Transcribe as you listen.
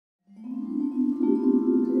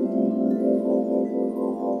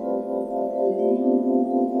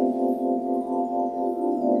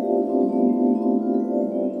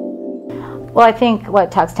Well, I think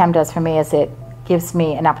what talkSTEM does for me is it gives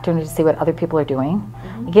me an opportunity to see what other people are doing.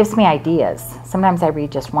 It gives me ideas. Sometimes I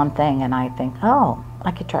read just one thing and I think, oh,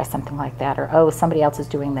 I could try something like that, or oh, somebody else is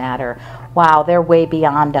doing that, or wow, they're way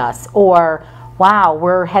beyond us, or wow,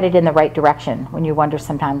 we're headed in the right direction, when you wonder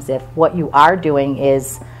sometimes if what you are doing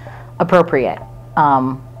is appropriate.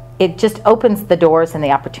 It just opens the doors and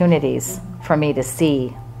the opportunities for me to see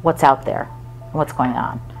what's out there, what's going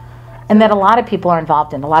on. And that a lot of people are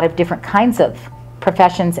involved in, a lot of different kinds of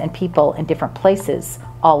professions and people in different places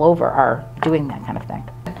all over are doing that kind of thing.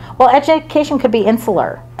 Well, education could be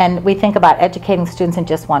insular, and we think about educating students in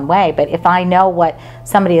just one way, but if I know what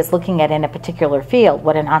somebody is looking at in a particular field,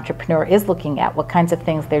 what an entrepreneur is looking at, what kinds of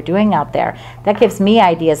things they're doing out there, that gives me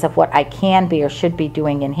ideas of what I can be or should be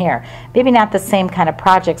doing in here. Maybe not the same kind of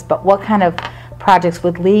projects, but what kind of projects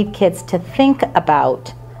would lead kids to think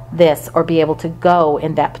about this or be able to go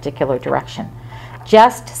in that particular direction.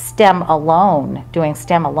 Just STEM alone, doing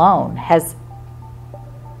STEM alone, has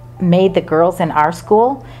made the girls in our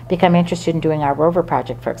school become interested in doing our rover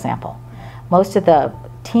project, for example. Most of the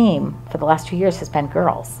team for the last 2 years has been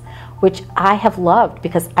girls, which I have loved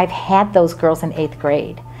because I've had those girls in 8th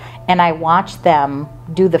grade, and I watched them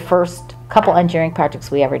do the first couple engineering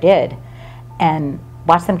projects we ever did and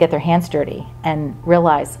watch them get their hands dirty and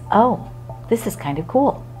realize, oh, this is kind of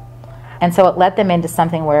cool. And so it led them into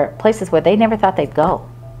something where, places where they never thought they'd go.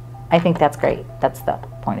 I think that's great. That's the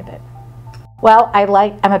point of it. Well,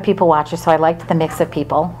 I'm a people watcher, so I liked the mix of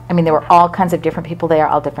people. I mean, there were all kinds of different people there,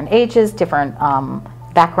 all different ages, different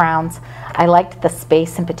backgrounds. I liked the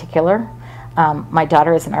space in particular. My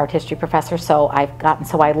daughter is an art history professor, so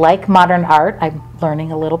I like modern art. I'm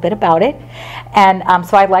learning a little bit about it. And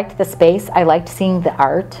so I liked the space. I liked seeing the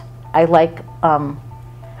art. I like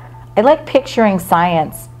picturing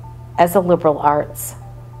science as a liberal arts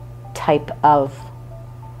type of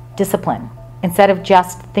discipline, instead of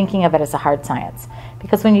just thinking of it as a hard science.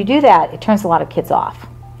 Because when you do that, it turns a lot of kids off.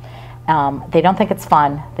 They don't think it's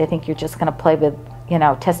fun. They think you're just going to play with,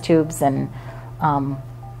 test tubes and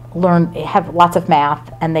have lots of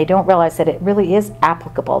math, and they don't realize that it really is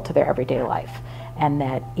applicable to their everyday life, and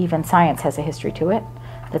that even science has a history to it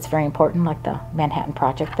that's very important, like the Manhattan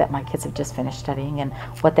Project that my kids have just finished studying, and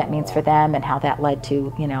what that means for them, and how that led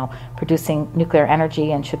to, producing nuclear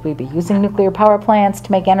energy, and should we be using nuclear power plants to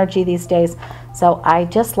make energy these days. So I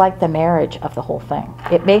just like the marriage of the whole thing.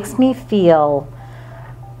 It makes me feel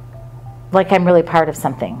like I'm really part of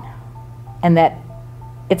something, and that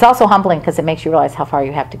it's also humbling because it makes you realize how far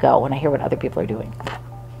you have to go when I hear what other people are doing.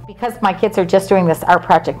 Because my kids are just doing this art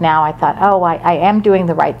project now, I thought, oh, I am doing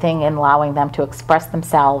the right thing in allowing them to express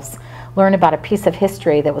themselves, learn about a piece of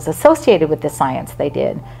history that was associated with the science they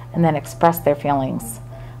did, and then express their feelings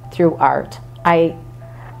through art. I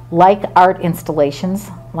like art installations,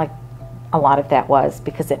 like a lot of that was,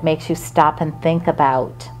 because it makes you stop and think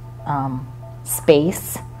about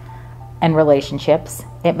space and relationships.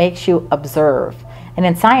 It makes you observe. And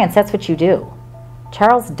in science, that's what you do.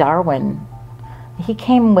 Charles Darwin, he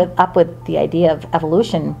came up with the idea of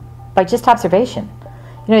evolution by just observation.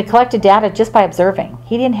 He collected data just by observing.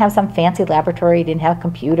 He didn't have some fancy laboratory. He didn't have a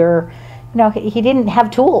computer. He didn't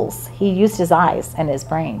have tools. He used his eyes and his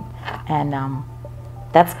brain. And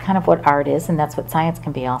that's kind of what art is, and that's what science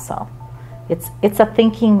can be also. It's a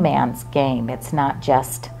thinking man's game. It's not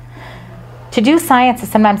just... To do science is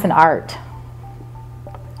sometimes an art.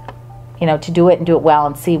 To do it and do it well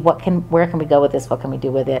and see where can we go with this, what can we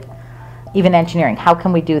do with it. Even engineering, how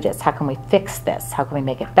can we do this? How can we fix this? How can we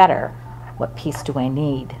make it better? What piece do I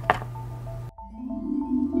need?